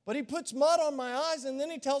 But he puts mud on my eyes, and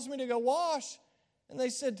then he tells me to go wash. And they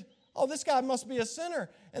said, oh, this guy must be a sinner.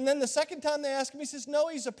 And then the second time they asked him, he says, no,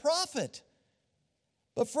 he's a prophet.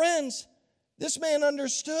 But friends, this man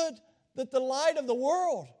understood that the light of the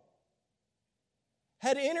world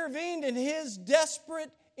had intervened in his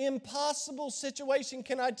desperate, impossible situation.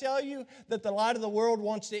 Can I tell you that the light of the world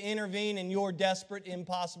wants to intervene in your desperate,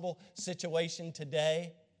 impossible situation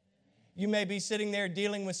today? You may be sitting there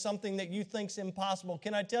dealing with something that you think is impossible.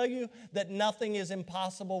 Can I tell you that nothing is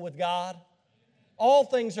impossible with God? All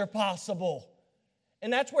things are possible.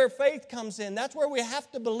 And that's where faith comes in. That's where we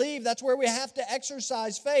have to believe. That's where we have to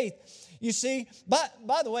exercise faith. You see,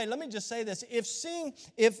 by the way, let me just say this. If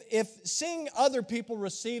seeing other people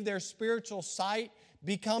receive their spiritual sight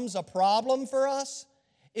becomes a problem for us,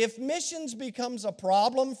 if missions becomes a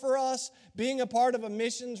problem for us, being a part of a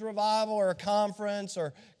missions revival or a conference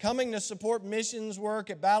or coming to support missions work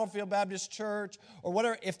at Battlefield Baptist Church or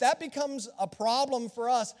whatever, if that becomes a problem for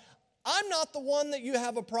us, I'm not the one that you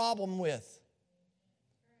have a problem with.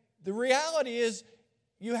 The reality is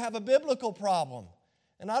you have a biblical problem.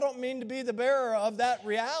 And I don't mean to be the bearer of that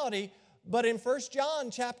reality, but in 1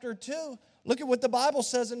 John chapter 2, look at what the Bible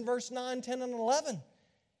says in verse 9, 10, and 11.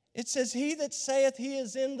 It says, he that saith he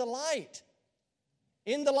is in the light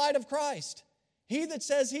of Christ, he that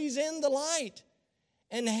says he's in the light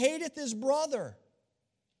and hateth his brother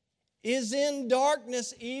is in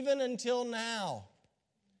darkness even until now.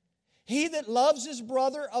 He that loves his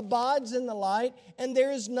brother abides in the light, and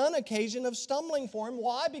there is none occasion of stumbling for him.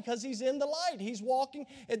 Why? Because he's in the light. He's walking.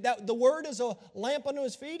 The word is a lamp unto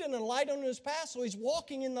his feet and a light unto his path. So he's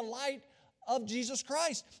walking in the light of Jesus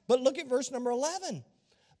Christ. But look at verse number 11.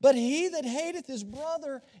 But he that hateth his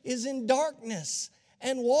brother is in darkness,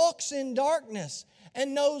 and walks in darkness,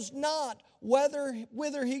 and knows not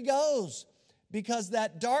whither he goes. Because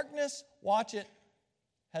that darkness, watch it,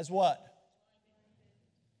 has what?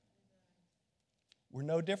 We're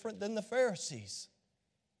no different than the Pharisees.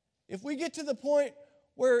 If we get to the point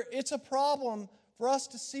where it's a problem for us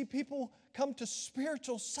to see people come to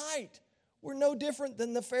spiritual sight, we're no different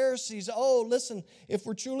than the Pharisees. Oh, listen, if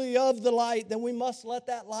we're truly of the light, then we must let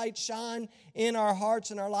that light shine in our hearts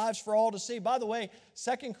and our lives for all to see. By the way,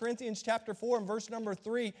 2 Corinthians chapter 4 and verse number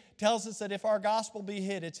 3 tells us that if our gospel be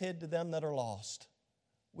hid, it's hid to them that are lost.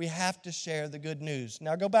 We have to share the good news.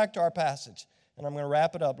 Now go back to our passage, and I'm going to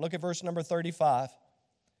wrap it up. Look at verse number 35.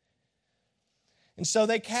 And so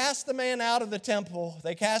they cast the man out of the temple.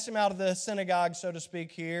 They cast him out of the synagogue, so to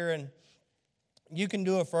speak, here. And you can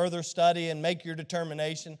do a further study and make your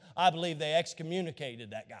determination. I believe they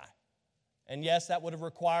excommunicated that guy. And yes, that would have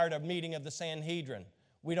required a meeting of the Sanhedrin.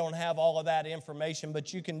 We don't have all of that information,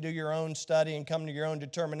 but you can do your own study and come to your own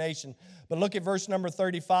determination. But look at verse number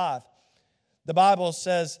 35. The Bible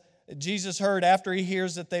says, Jesus heard after he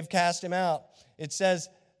hears that they've cast him out. It says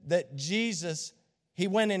that Jesus, he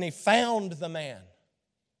went and he found the man,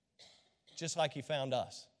 just like he found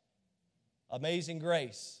us. Amazing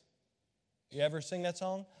grace. You ever sing that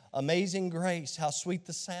song? Amazing grace, how sweet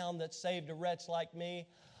the sound that saved a wretch like me.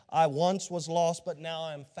 I once was lost, but now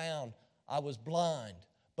I am found. I was blind,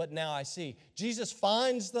 but now I see. Jesus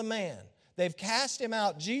finds the man. They've cast him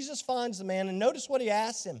out. Jesus finds the man, and notice what he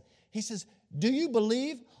asks him. He says, do you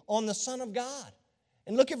believe on the Son of God?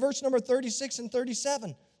 And look at verse number 36 and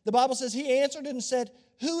 37. The Bible says, he answered and said,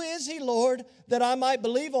 who is he, Lord, that I might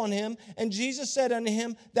believe on him? And Jesus said unto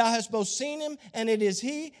him, thou hast both seen him, and it is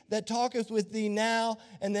he that talketh with thee now.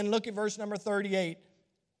 And then look at verse number 38.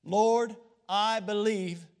 Lord, I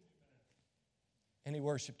believe. And he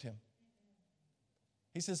worshiped him.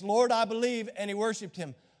 He says, Lord, I believe, and he worshiped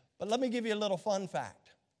him. But let me give you a little fun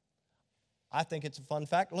fact. I think it's a fun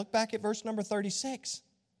fact. Look back at verse number 36.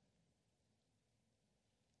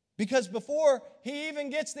 Because before he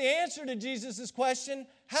even gets the answer to Jesus' question,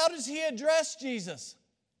 how does he address Jesus?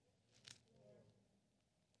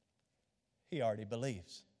 He already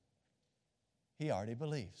believes. He already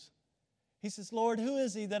believes. He says, Lord, who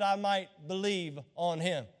is he that I might believe on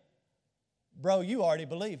him? Bro, you already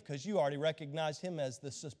believe because you already recognize him as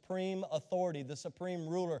the supreme authority, the supreme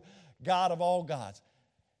ruler, God of all gods.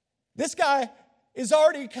 This guy is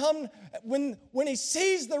already come, when he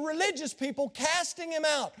sees the religious people casting him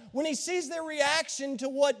out, when he sees their reaction to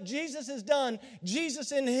what Jesus has done,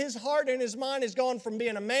 Jesus in his heart and his mind has gone from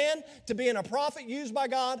being a man to being a prophet used by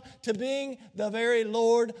God to being the very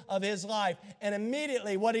Lord of his life. And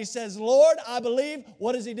immediately what he says, Lord, I believe,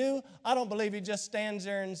 what does he do? I don't believe he just stands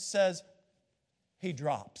there and says, he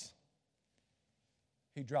drops.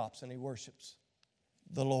 He drops and he worships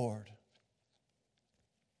the Lord.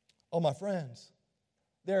 Oh, my friends,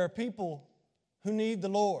 there are people who need the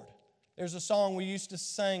Lord. There's a song we used to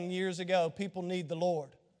sing years ago, People Need the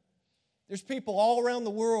Lord. There's people all around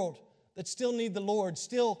the world that still need the Lord,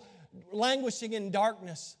 still languishing in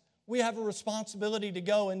darkness. We have a responsibility to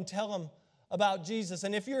go and tell them about Jesus.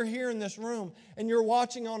 And if you're here in this room and you're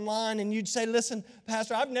watching online and you'd say, listen,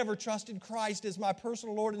 Pastor, I've never trusted Christ as my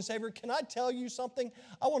personal Lord and Savior. Can I tell you something?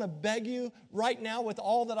 I want to beg you right now with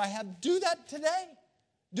all that I have, do that today.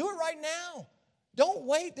 Do it right now. Don't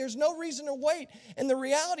wait. There's no reason to wait. And the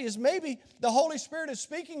reality is maybe the Holy Spirit is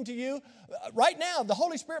speaking to you right now. The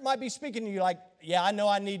Holy Spirit might be speaking to you like, yeah, I know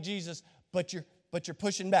I need Jesus, but you're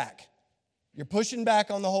pushing back. You're pushing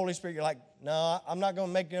back on the Holy Spirit. You're like, no, I'm not going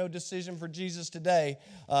to make no decision for Jesus today.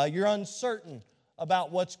 You're uncertain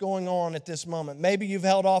about what's going on at this moment. Maybe you've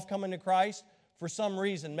held off coming to Christ for some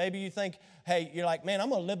reason. Maybe you think, hey, you're like, man, I'm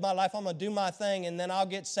going to live my life. I'm going to do my thing, and then I'll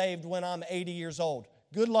get saved when I'm 80 years old.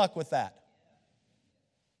 Good luck with that.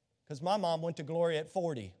 Because my mom went to glory at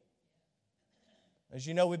 40. As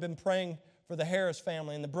you know, we've been praying for the Harris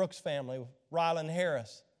family and the Brooks family, Ryland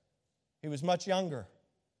Harris. He was much younger,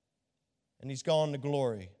 and he's gone to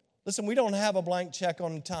glory. Listen, we don't have a blank check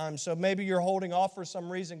on time, so maybe you're holding off for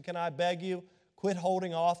some reason. Can I beg you, quit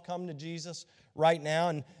holding off, come to Jesus right now.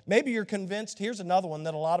 And maybe you're convinced, here's another one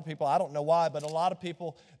that a lot of people, I don't know why, but a lot of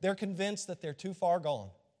people, they're convinced that they're too far gone.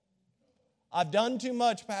 I've done too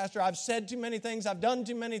much, Pastor. I've said too many things. I've done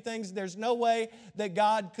too many things. There's no way that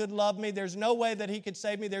God could love me. There's no way that He could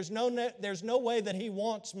save me. There's no way that He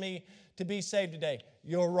wants me to be saved today.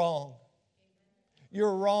 You're wrong.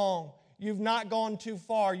 You're wrong. You've not gone too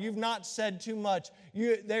far. You've not said too much.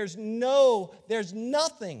 There's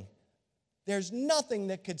nothing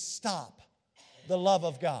that could stop the love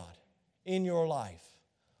of God in your life.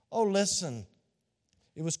 Oh, listen.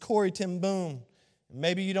 It was Corrie ten Boom.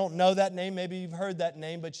 Maybe you don't know that name. Maybe you've heard that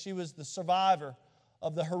name, but she was the survivor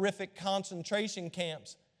of the horrific concentration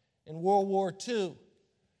camps in World War II.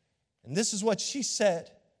 And this is what she said.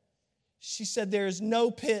 She said, there is no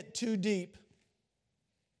pit too deep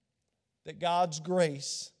that God's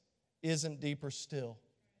grace isn't deeper still.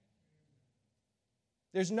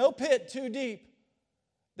 There's no pit too deep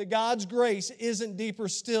that God's grace isn't deeper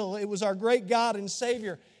still. It was our great God and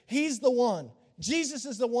Savior. He's the one. Jesus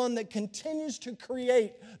is the one that continues to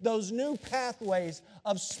create those new pathways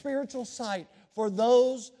of spiritual sight for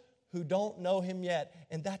those who don't know Him yet.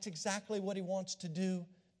 And that's exactly what He wants to do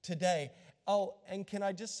today. Oh, and can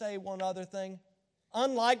I just say one other thing?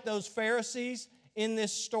 Unlike those Pharisees in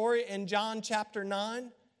this story in John chapter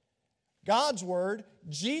 9, God's Word,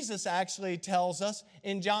 Jesus actually tells us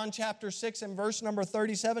in John chapter 6 and verse number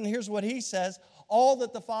 37, here's what He says, all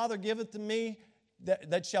that the Father giveth to me,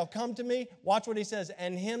 that shall come to me, watch what He says,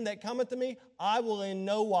 and him that cometh to me, I will in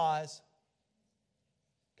no wise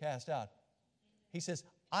cast out. He says,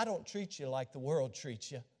 I don't treat you like the world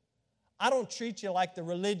treats you. I don't treat you like the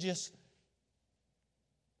religious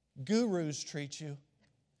gurus treat you.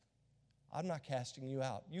 I'm not casting you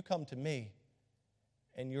out. You come to me,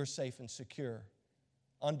 and you're safe and secure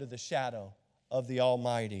under the shadow of the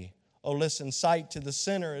Almighty. Oh, listen, sight to the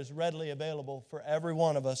sinner is readily available for every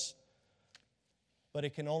one of us, but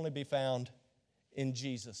it can only be found in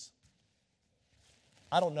Jesus.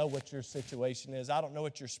 I don't know what your situation is. I don't know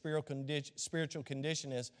what your spiritual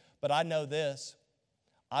condition is, but I know this.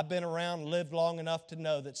 I've been around, lived long enough to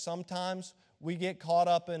know that sometimes we get caught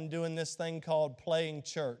up in doing this thing called playing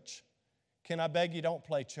church. Can I beg you, don't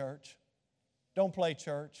play church. Don't play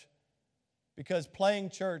church. Because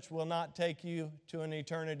playing church will not take you to an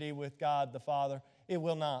eternity with God the Father. It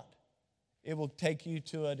will not. It will take you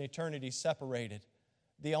to an eternity separated.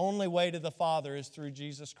 The only way to the Father is through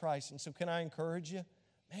Jesus Christ. And so can I encourage you?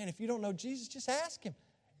 Man, if you don't know Jesus, just ask Him.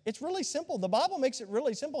 It's really simple. The Bible makes it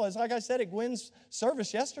really simple. As like I said at Gwen's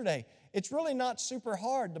service yesterday, it's really not super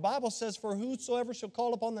hard. The Bible says, for whosoever shall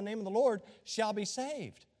call upon the name of the Lord shall be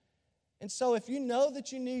saved. And so if you know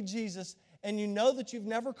that you need Jesus and you know that you've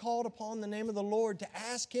never called upon the name of the Lord to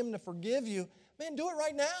ask Him to forgive you, man, do it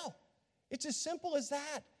right now. It's as simple as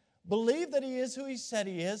that. Believe that He is who He said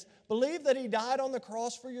He is. Believe that He died on the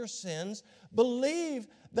cross for your sins. Believe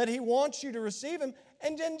that He wants you to receive Him,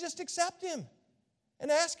 and then just accept Him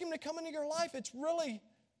and ask Him to come into your life. It's really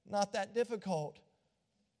not that difficult.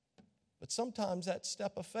 But sometimes that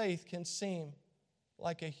step of faith can seem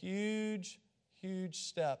like a huge, huge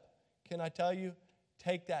step. Can I tell you,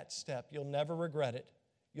 take that step. You'll never regret it.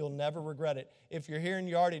 You'll never regret it. If you're here and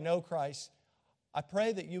you already know Christ, I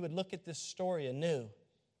pray that you would look at this story anew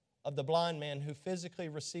of the blind man who physically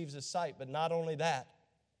receives his sight, but not only that,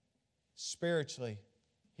 spiritually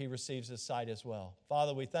he receives his sight as well.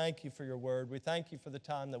 Father, we thank You for Your word. We thank You for the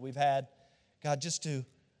time that we've had, God, just to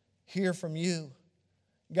hear from You.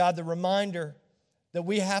 God, the reminder that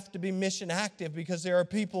we have to be mission active because there are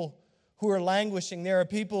people who are languishing. There are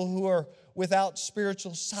people who are without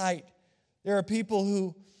spiritual sight. There are people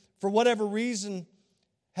who, for whatever reason,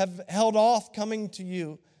 have held off coming to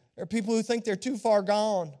You. There are people who think they're too far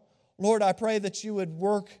gone. Lord, I pray that You would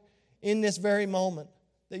work in this very moment,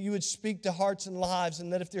 that You would speak to hearts and lives,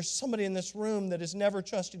 and that if there's somebody in this room that has never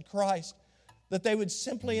trusted Christ, that they would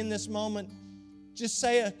simply in this moment just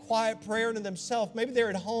say a quiet prayer to themselves. Maybe they're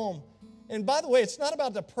at home. And by the way, it's not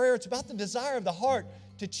about the prayer, it's about the desire of the heart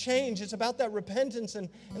to change. It's about that repentance and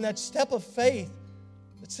that step of faith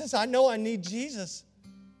that says, I know I need Jesus.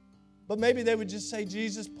 But maybe they would just say,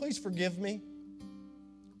 Jesus, please forgive me.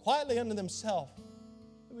 Quietly unto themselves.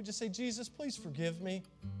 They would just say, Jesus, please forgive me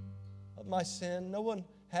of my sin. No one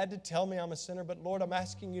had to tell me I'm a sinner, but Lord, I'm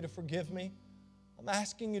asking You to forgive me. I'm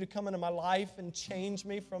asking You to come into my life and change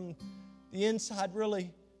me from the inside,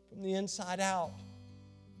 really, from the inside out.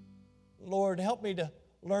 Lord, help me to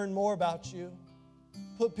learn more about you.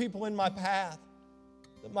 Put people in my path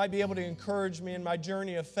that might be able to encourage me in my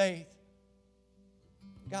journey of faith.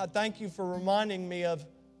 God, thank you for reminding me of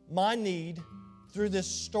my need through this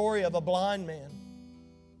story of a blind man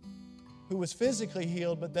who was physically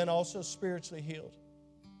healed, but then also spiritually healed.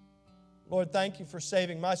 Lord, thank you for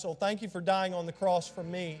saving my soul. Thank you for dying on the cross for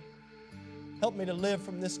me. Help me to live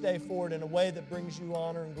from this day forward in a way that brings you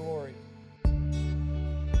honor and glory.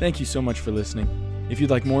 Thank you so much for listening. If you'd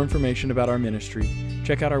like more information about our ministry,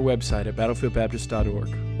 check out our website at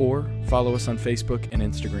battlefieldbaptist.org or follow us on Facebook and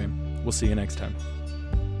Instagram. We'll see you next time.